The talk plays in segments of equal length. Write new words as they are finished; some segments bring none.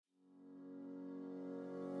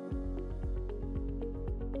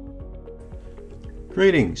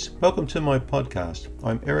Greetings, welcome to my podcast.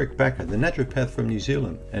 I'm Eric Backer, the naturopath from New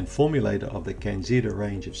Zealand and formulator of the Canzita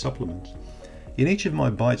range of supplements. In each of my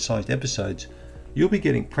bite-sized episodes, you'll be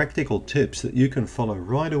getting practical tips that you can follow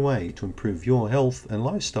right away to improve your health and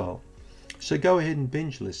lifestyle. So go ahead and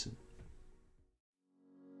binge listen.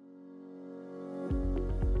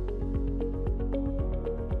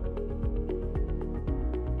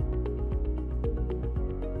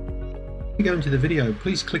 Before we go into the video,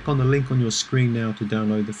 please click on the link on your screen now to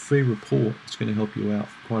download the free report. It's going to help you out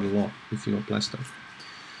quite a lot if you've got blasto.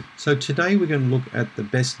 So today we're going to look at the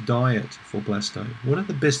best diet for blasto. What are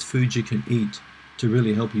the best foods you can eat to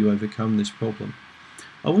really help you overcome this problem?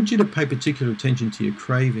 I want you to pay particular attention to your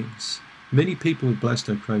cravings. Many people with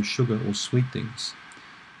blasto crave sugar or sweet things.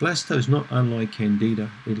 Blasto is not unlike candida.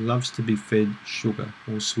 It loves to be fed sugar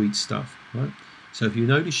or sweet stuff, right? So if you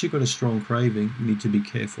notice you've got a strong craving, you need to be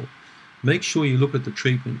careful. Make sure you look at the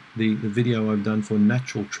treatment, the video I've done for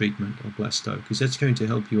natural treatment of blasto, because that's going to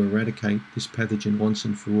help you eradicate this pathogen once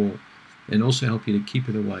and for all, and also help you to keep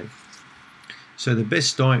it away. So the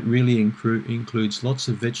best diet really includes lots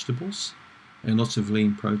of vegetables and lots of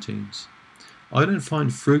lean proteins. I don't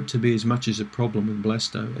find fruit to be as much as a problem with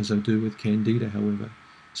blasto as I do with candida, however.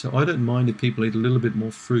 So I don't mind if people eat a little bit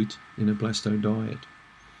more fruit in a blasto diet.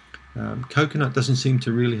 Coconut doesn't seem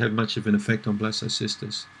to really have much of an effect on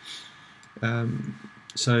blastocystis.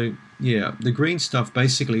 So yeah, the green stuff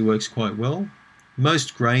basically works quite well.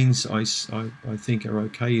 Most grains I think are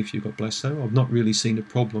okay if you've got blasto. I've not really seen a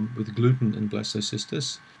problem with gluten and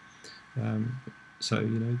blastocystis. So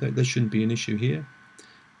you know that shouldn't be an issue here.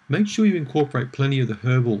 Make sure you incorporate plenty of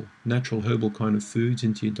the natural herbal kind of foods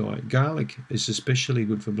into your diet. Garlic is especially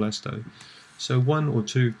good for blasto. So 1 or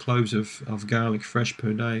 2 cloves of garlic fresh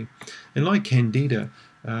per day. And like candida,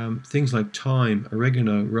 things like thyme,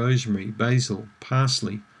 oregano, rosemary, basil,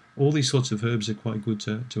 parsley, all these sorts of herbs are quite good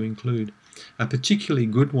to include. Particularly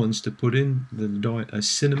good ones to put in the diet are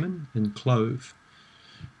cinnamon and clove.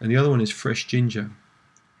 And the other one is fresh ginger.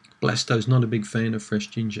 Blasto's not a big fan of fresh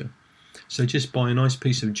ginger. So just buy a nice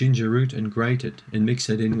piece of ginger root and grate it and mix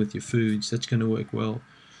that in with your foods. That's going to work well.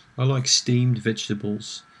 I like steamed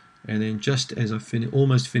vegetables. And then just as I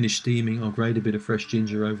almost finish steaming, I'll grate a bit of fresh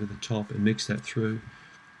ginger over the top and mix that through.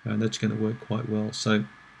 And that's going to work quite well. So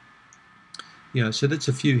yeah, so that's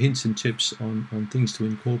a few hints and tips on things to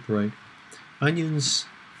incorporate. Onions,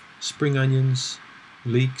 spring onions,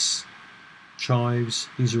 leeks, chives,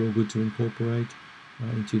 these are all good to incorporate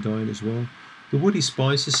into your diet as well. The woody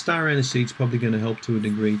spices, star aniseed is probably going to help to a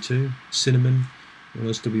degree too. Cinnamon, what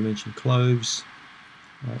else did we mention? Cloves.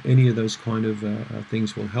 Any of those kind of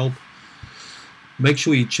things will help. Make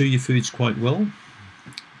sure you chew your foods quite well,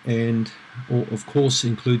 and of course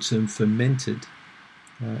include some fermented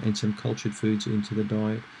and some cultured foods into the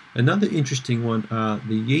diet. Another interesting one are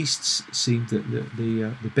the yeasts.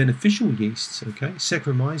 The beneficial yeasts. Okay,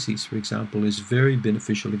 Saccharomyces, for example, is very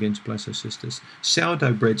beneficial against blastocystis.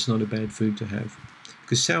 Sourdough bread's not a bad food to have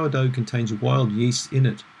because sourdough contains wild yeast in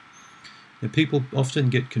it. Now, people often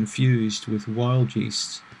get confused with wild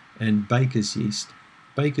yeast and baker's yeast.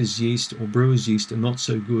 Baker's yeast or brewer's yeast are not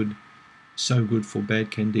so good for bad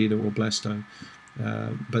candida or blasto.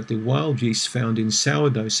 But the wild yeast found in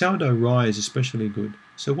sourdough rye is especially good.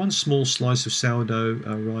 So 1 small slice of sourdough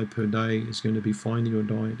rye per day is going to be fine in your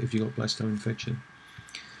diet if you've got blasto infection.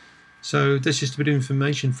 So that's just a bit of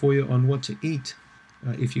information for you on what to eat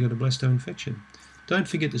if you've got a blasto infection. Don't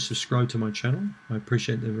forget to subscribe to my channel. I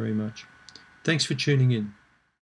appreciate that very much. Thanks for tuning in.